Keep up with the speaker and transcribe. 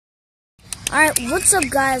Alright, what's up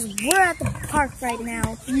guys? We're at the park right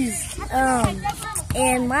now.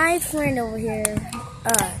 And my friend over here,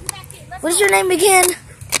 what's your name again?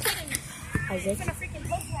 Isaac.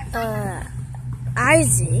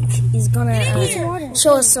 Isaac is gonna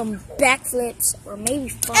show us some backflips or maybe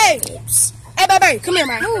front flips. Hey, baby, come here,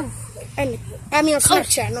 man. Move. And add me on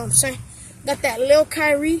Snapchat, know what I'm saying? Got that Lil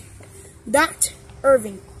Kyrie dot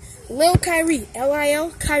Irving. Lil Kyrie,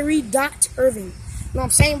 L-I-L, Kyrie dot Irving. Know what I'm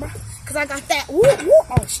saying, bro? Cause I got that woo woo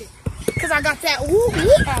oh shit. Cause I got that woo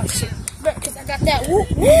woo oh shit. Cause I got that woo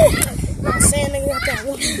woo. Know what I'm saying? Nigga got that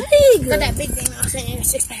woo. Got that big thing, know what I'm saying?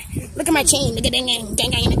 6-pack. Look at my chain, nigga, gang gang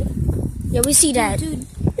gang gang nigga. Yeah, we see that. Dude,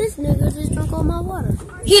 this nigga just drunk all my water.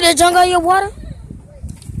 He done drunk all your water?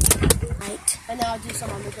 Right. And now I'll do some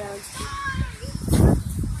on the ground.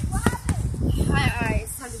 Alright,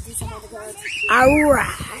 it's time to do some on the ground.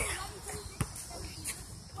 Alright.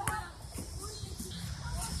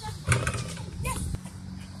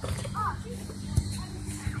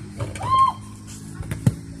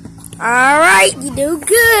 Alright, you do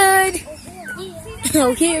good.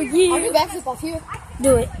 Oh, here, I'll do backflip off here.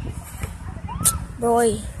 Do it.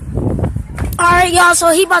 Boy. Alright, y'all,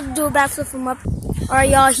 so he about to do a backflip from up. Alright,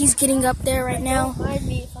 y'all, he's getting up there right now. Don't mind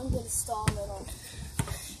me if I'm gonna stall a little.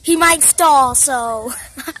 He might stall, so.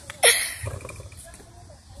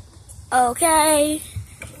 Okay.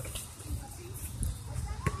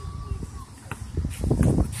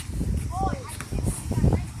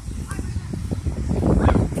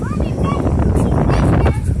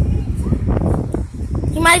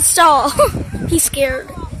 He might stall. He's scared.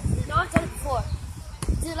 No, I've done it before. I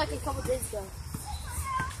did it like a couple days ago.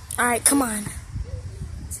 Alright, come on.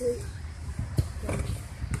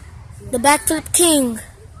 The backflip king.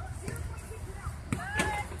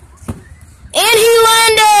 And he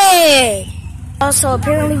landed! Also,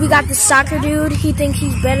 apparently we got the soccer dude. He thinks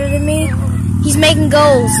he's better than me. He's making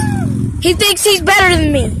goals. He thinks he's better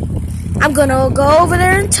than me. I'm gonna go over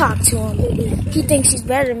there and talk to him. He thinks he's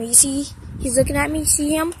better than me. You see? He's looking at me.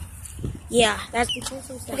 See him? Yeah, that's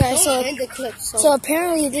okay. So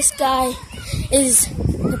apparently this guy is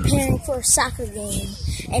preparing for a soccer game,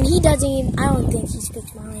 and he doesn't even. I don't think he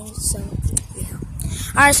speaks mine. So yeah.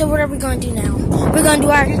 All right. So what are we gonna do now? We're gonna do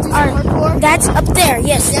our that's up there.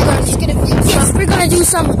 Yes. We're gonna do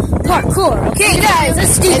some parkour. Okay, guys.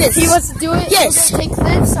 Let's do this. He wants to do it. Yes. Take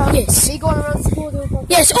this. Yes. Me going around school doing parkour.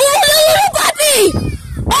 Yes. Oh, little puppy!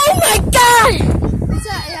 Oh my God!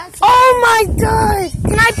 Oh my God!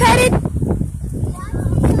 Can I pet it?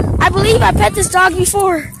 I believe I pet this dog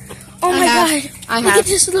before. Oh my God! Look at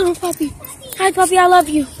this little puppy. Hi, puppy. I love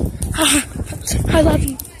you. I love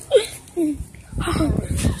you.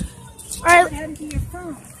 All right.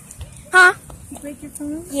 Huh? You break your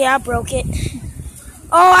phone? Yeah, I broke it.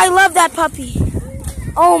 Oh, I love that puppy.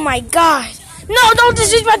 Oh my God! No, don't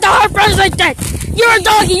disrespect the hot fries like that. You're a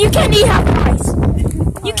doggy. You can't eat hot fries.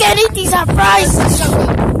 You can't eat these hot fries.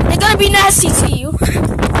 They're gonna be nasty to you.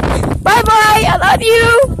 Bye bye. I love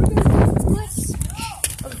you.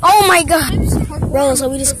 Oh my God, bro! So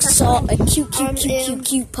we just saw a cute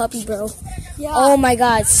puppy, bro. Yeah. Oh my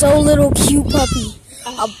God, so little cute puppy.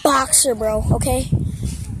 A boxer, bro. Okay,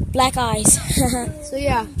 black eyes. So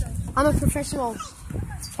yeah, I'm a professional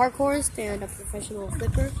parkourist and a professional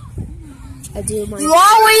flipper. I do my. You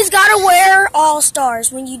always gotta wear all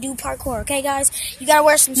stars when you do parkour, okay, guys? You gotta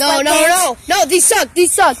wear some. No, these suck.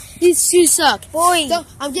 These shoes suck. Boy, So,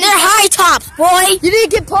 they're high tops, boy. You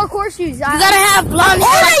didn't get parkour shoes. You gotta have blonde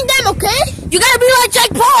hair. I'm them, okay? You gotta be like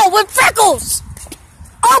Jake Paul with freckles.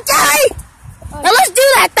 Okay. Now let's do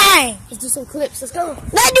that thing. Let's do some clips. Let's go.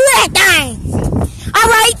 Let's do that thing. All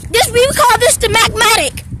right. We call this the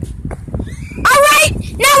Macmatic. All right.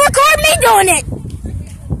 Now record me doing it.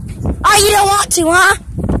 Oh, you don't want to, huh?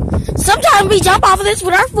 Sometimes we jump off of this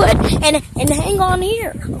with our foot and hang on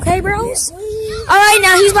here. Okay, bros? All right,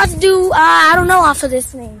 now he's about to do, I don't know, off of this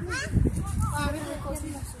thing.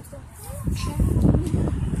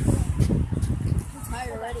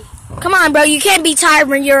 Come on, bro. You can't be tired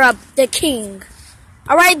when you're the king.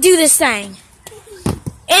 All right, do this thing.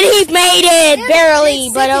 And he made it, barely,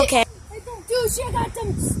 but okay. Dude, she got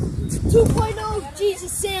them 2.0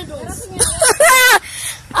 Jesus sandals.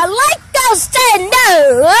 I like those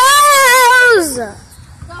sandals.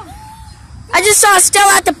 I just saw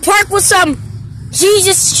Stella at the park with some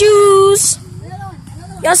Jesus shoes.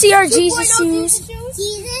 Y'all see her Jesus shoes?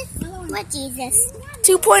 Jesus? What Jesus?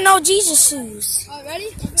 2.0 Jesus shoes.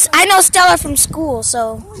 Ready? I know Stella from school,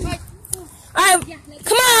 so. Alright,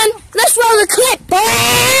 come on. Let's roll the clip, boy.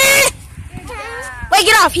 Wait,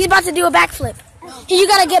 get off. He's about to do a backflip. You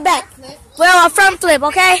gotta get back. Well, a front flip,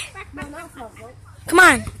 okay? Come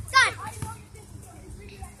on.